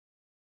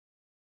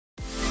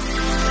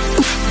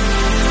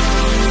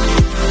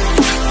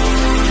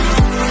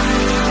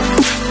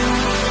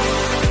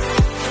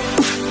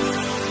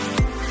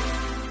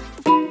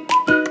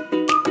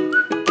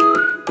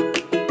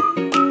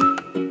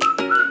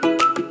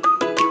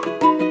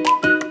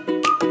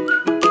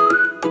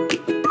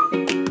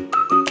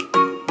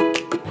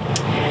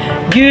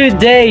Good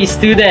day,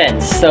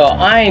 students! So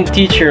I'm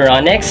Teacher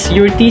Onyx,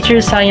 your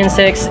teacher Science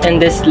X, in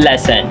this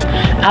lesson.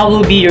 I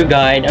will be your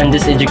guide on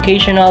this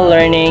educational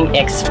learning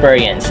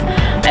experience.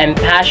 I'm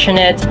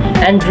passionate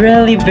and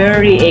really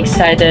very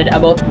excited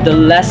about the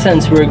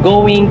lessons we're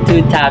going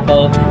to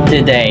tackle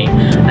today.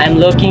 I'm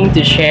looking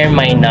to share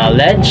my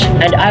knowledge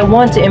and I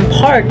want to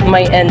impart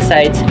my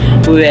insights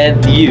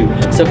with you.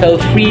 So feel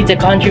free to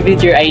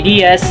contribute your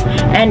ideas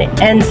and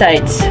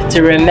insights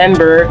to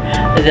remember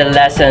the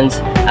lessons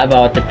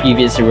about the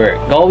previous we're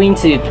going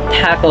to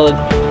tackle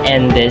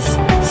in this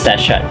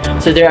session.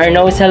 So there are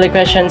no silly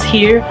questions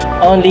here,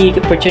 only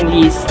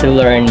opportunities to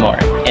learn more.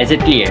 Is it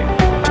clear?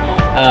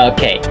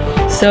 Okay,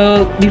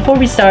 so before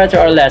we start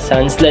our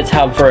lessons, let's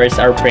have first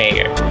our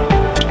prayer.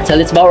 So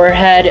let's bow our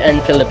head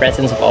and feel the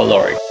presence of our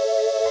Lord.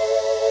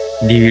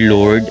 Dear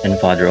Lord and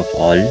Father of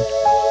all,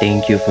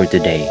 thank you for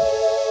today.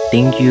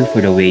 Thank you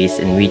for the ways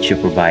in which you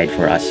provide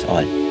for us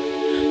all.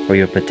 For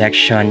your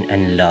protection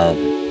and love,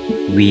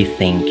 we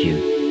thank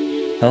you.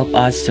 Help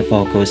us to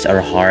focus our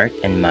heart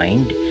and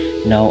mind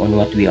now on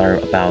what we are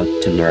about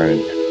to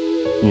learn.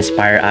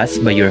 Inspire us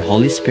by your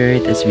Holy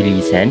Spirit as we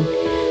listen.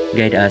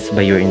 Guide us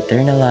by your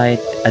internal light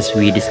as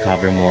we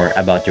discover more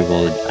about the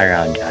world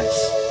around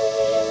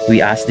us.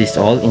 We ask this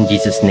all in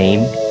Jesus'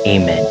 name.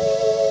 Amen.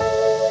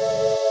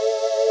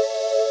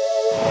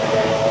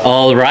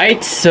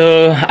 Alright,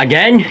 so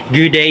again,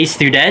 good day,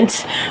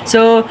 students.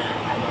 So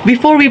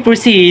before we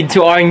proceed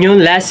to our new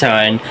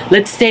lesson,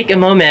 let's take a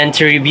moment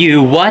to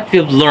review what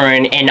we've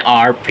learned in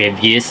our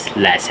previous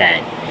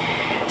lesson.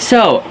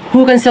 So,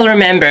 who can still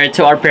remember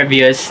to our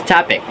previous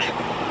topic?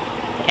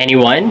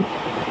 Anyone?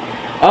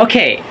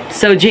 Okay,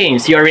 so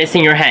James, you're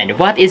raising your hand.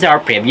 What is our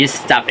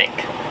previous topic?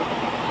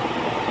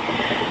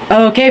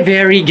 Okay,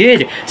 very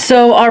good.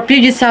 So our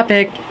previous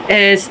topic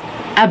is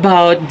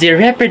about the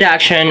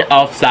reproduction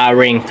of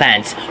flowering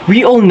plants.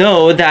 We all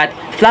know that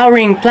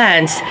flowering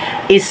plants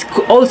is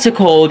also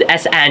called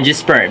as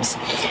angiosperms.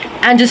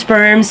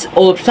 Angiosperms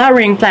or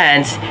flowering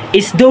plants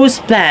is those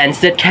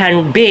plants that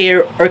can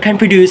bear or can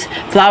produce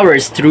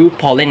flowers through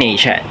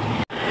pollination.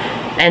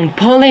 And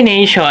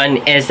pollination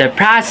is the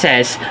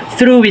process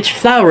through which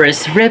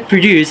flowers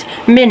reproduce,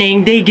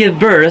 meaning they give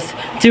birth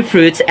to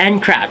fruits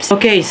and crops.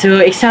 Okay, so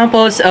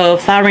examples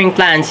of flowering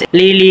plants: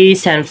 lily,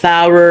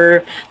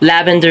 sunflower,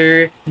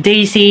 lavender,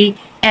 daisy,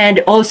 and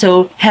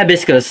also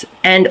hibiscus,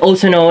 and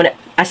also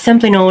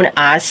simply known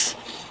as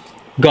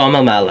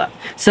gomamala.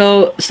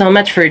 So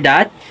much for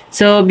that.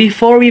 So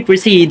before we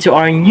proceed to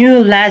our new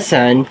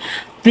lesson,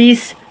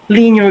 please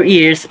lean your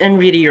ears and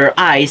read your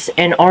eyes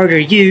in order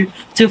you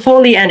to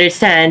fully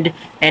understand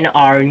in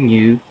our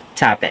new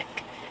topic.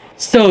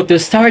 So to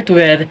start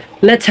with,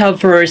 let's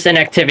have first an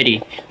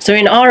activity. So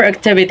in our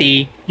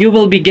activity, you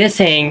will be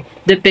guessing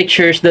the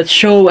pictures that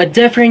show a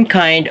different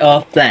kind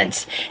of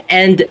plants.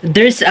 And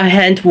there's a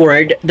hint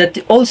word that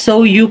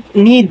also you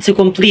need to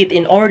complete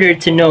in order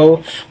to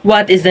know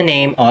what is the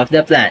name of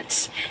the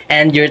plants.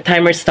 And your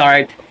timer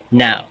starts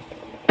now.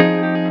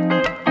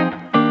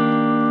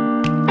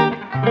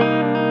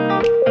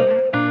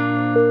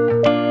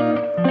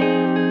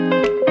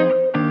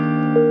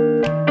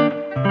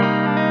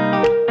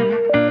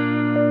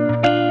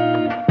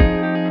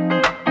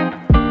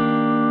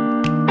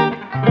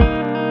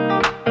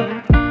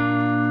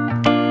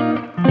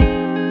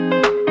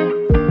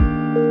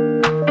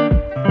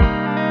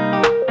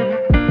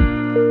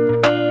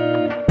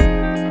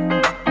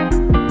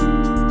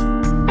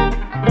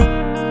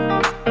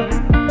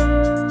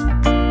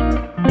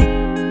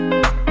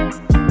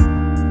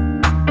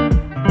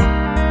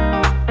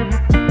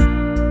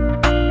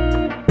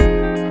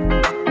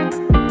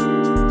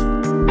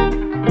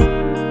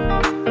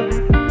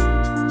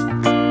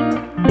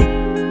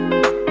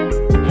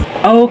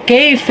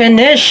 Okay,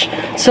 finish.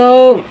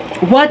 So,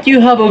 what you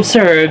have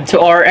observed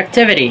to our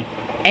activity?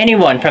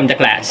 Anyone from the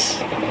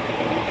class?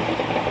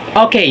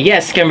 Okay,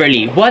 yes,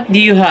 Kimberly. What do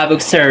you have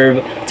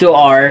observed to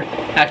our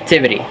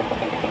activity?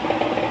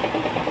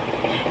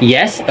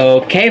 Yes,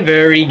 okay,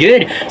 very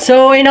good.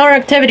 So, in our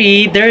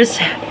activity, there's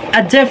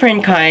a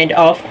different kind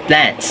of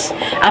plants.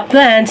 A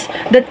plants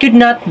that could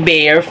not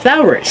bear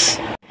flowers.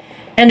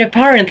 And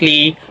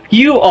apparently,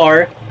 you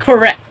are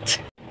correct.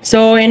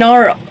 So in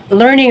our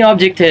learning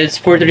objectives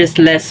for this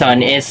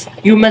lesson is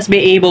you must be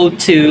able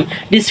to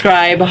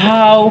describe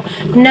how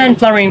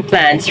non-flowering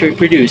plants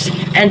reproduce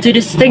and to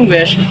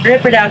distinguish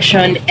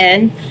reproduction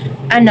in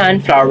a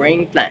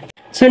non-flowering plant.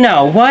 So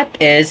now, what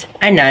is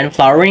a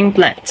non-flowering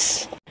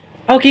plant?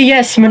 Okay,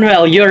 yes,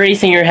 Manuel, you're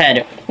raising your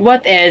hand.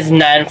 What is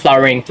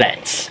non-flowering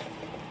plants?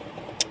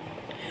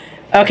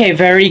 Okay,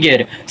 very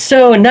good.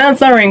 So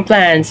non-flowering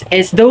plants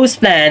is those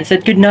plants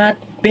that could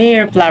not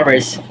bear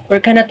flowers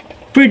or cannot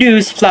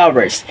produce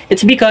flowers.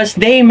 It's because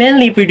they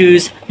mainly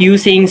produce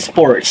using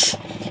spores.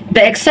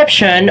 The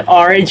exception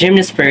are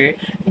gymnosperm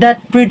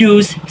that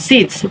produce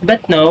seeds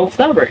but no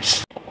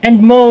flowers.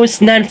 And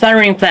most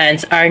non-flowering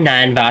plants are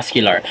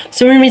non-vascular.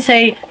 So when we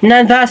say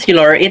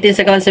non-vascular, it is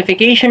a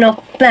classification of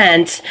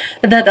plants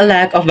that a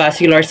lack of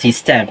vascular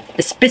system,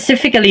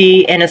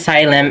 specifically an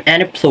xylem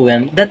and a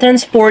phloem that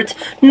transport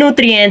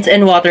nutrients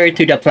and water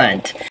to the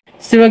plant.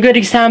 So a good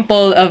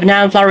example of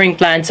non-flowering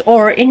plants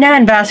or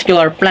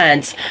non-vascular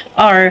plants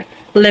are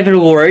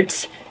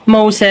liverworts,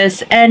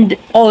 mosses, and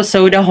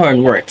also the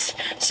hornworts.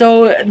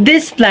 So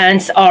these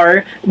plants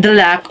are the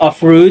lack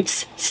of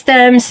roots,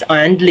 stems,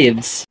 and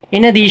leaves.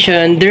 In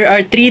addition, there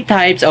are three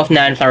types of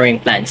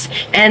non-flowering plants,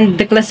 and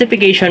the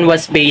classification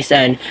was based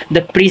on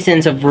the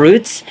presence of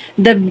roots,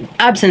 the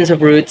absence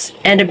of roots,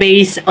 and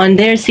based on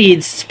their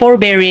seeds,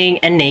 spore-bearing,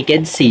 and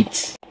naked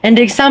seeds. And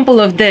the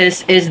example of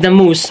this is the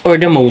moose or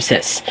the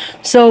mosses.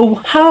 So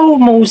how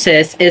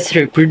mosses is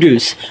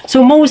reproduced?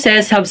 So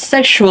mosses have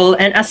sexual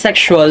and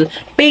asexual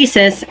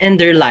phases in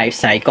their life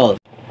cycle.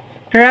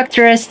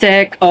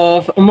 Characteristic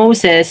of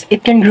mosses,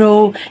 it can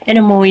grow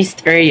in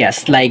moist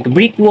areas like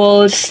brick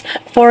walls,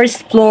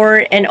 forest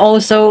floor, and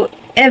also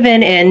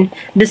even in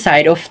the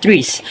side of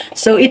trees.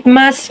 So it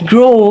must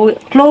grow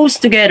close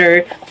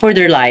together for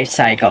their life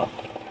cycle.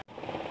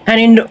 And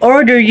in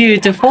order you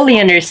to fully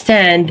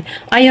understand,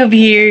 I have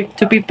here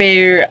to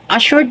prepare a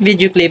short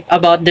video clip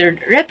about the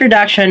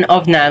reproduction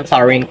of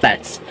non-flowering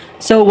plants.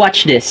 So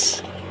watch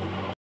this.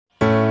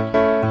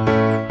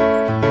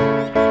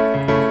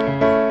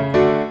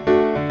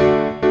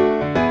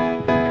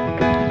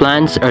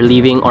 Plants are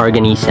living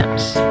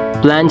organisms.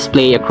 Plants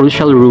play a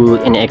crucial role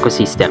in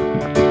ecosystem.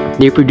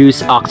 They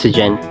produce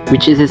oxygen,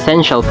 which is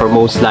essential for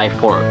most life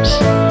forms.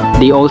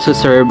 They also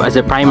serve as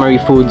a primary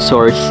food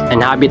source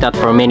and habitat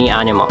for many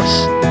animals.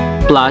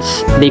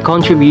 Plus, they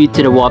contribute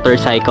to the water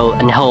cycle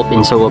and help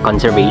in soil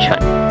conservation.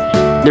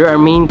 There are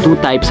main two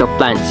types of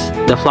plants,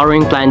 the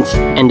flowering plants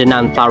and the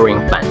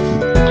non-flowering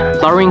plants.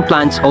 Flowering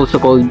plants, also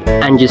called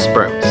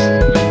angiosperms.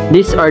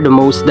 These are the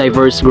most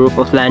diverse group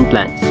of land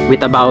plants,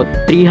 with about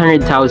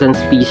 300,000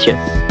 species.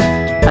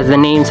 As the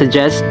name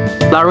suggests,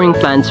 flowering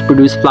plants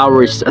produce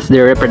flowers as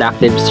their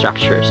reproductive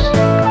structures.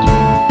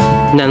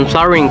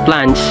 Non-flowering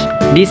plants,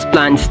 these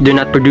plants do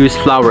not produce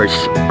flowers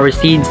or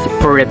seeds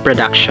for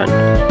reproduction.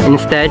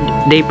 Instead,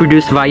 they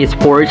produce via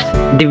spores,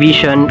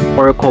 division,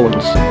 or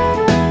cones.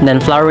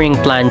 Non-flowering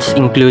plants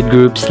include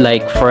groups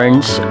like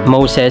ferns,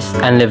 mosses,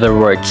 and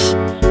liverworts.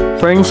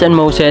 Ferns and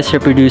mosses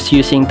reproduce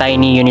using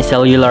tiny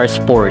unicellular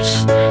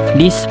spores.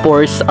 These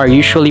spores are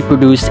usually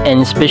produced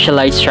in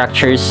specialized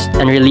structures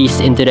and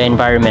released into the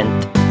environment.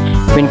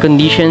 When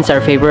conditions are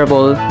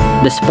favorable,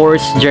 the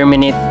spores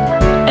germinate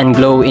and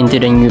grow into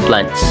the new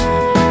plants.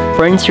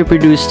 Ferns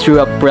reproduce through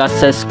a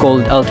process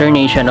called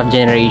alternation of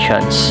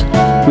generations,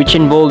 which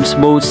involves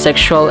both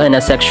sexual and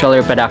asexual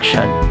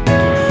reproduction.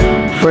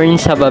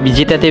 Ferns have a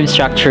vegetative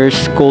structure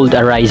called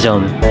a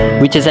rhizome,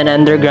 which is an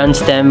underground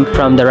stem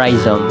from the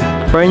rhizome.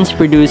 Ferns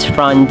produce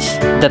fronds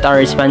that are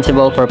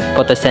responsible for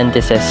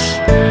photosynthesis.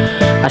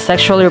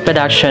 Asexual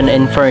reproduction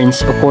in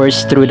ferns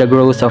occurs through the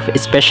growth of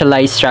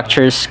specialized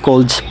structures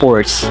called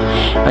spores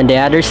on the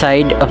other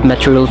side of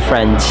mature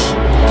ferns.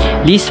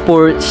 These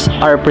spores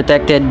are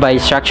protected by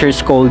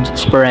structures called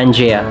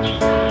sporangia.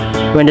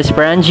 When the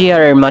sporangia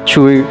are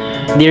mature,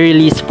 they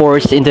release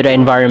spores into the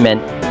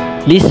environment.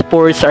 These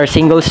spores are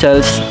single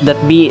cells that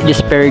be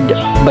dispersed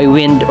by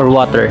wind or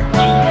water.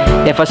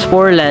 If a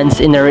spore lands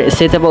in a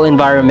suitable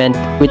environment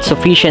with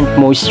sufficient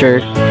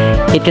moisture,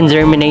 it can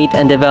germinate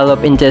and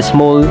develop into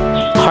small,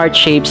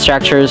 heart-shaped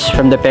structures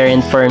from the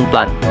parent fern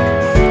plant.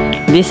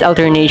 This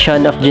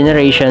alternation of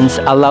generations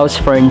allows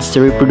ferns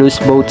to reproduce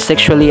both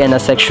sexually and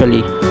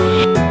asexually,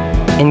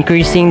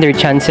 increasing their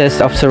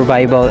chances of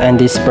survival and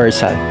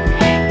dispersal.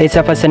 It's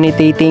a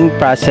fascinating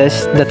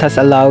process that has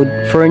allowed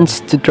ferns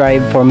to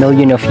thrive for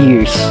millions of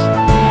years.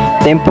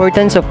 The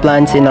importance of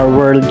plants in our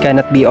world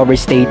cannot be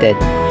overstated.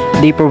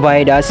 They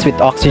provide us with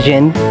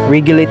oxygen,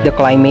 regulate the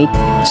climate,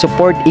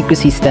 support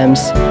ecosystems,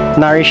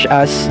 nourish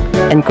us,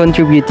 and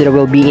contribute to the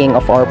well-being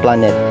of our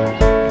planet.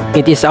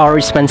 It is our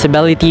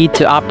responsibility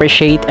to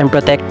appreciate and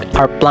protect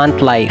our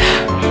plant life,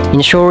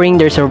 ensuring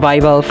their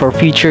survival for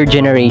future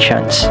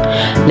generations.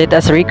 Let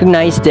us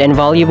recognize the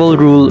invaluable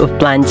role of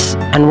plants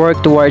and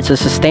work towards a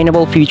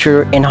sustainable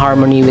future in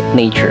harmony with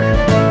nature.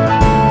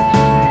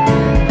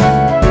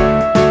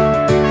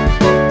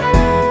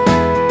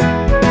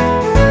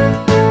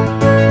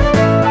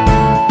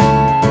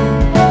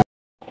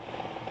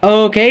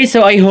 Okay,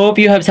 so I hope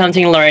you have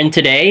something learned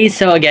today.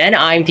 So again,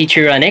 I'm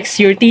Teacher Ronix,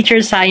 your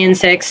teacher Science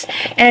 6,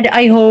 and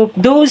I hope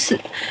those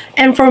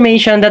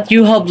information that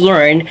you have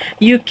learned,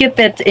 you keep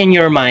it in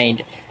your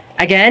mind.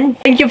 Again,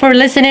 thank you for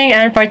listening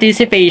and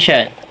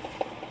participation.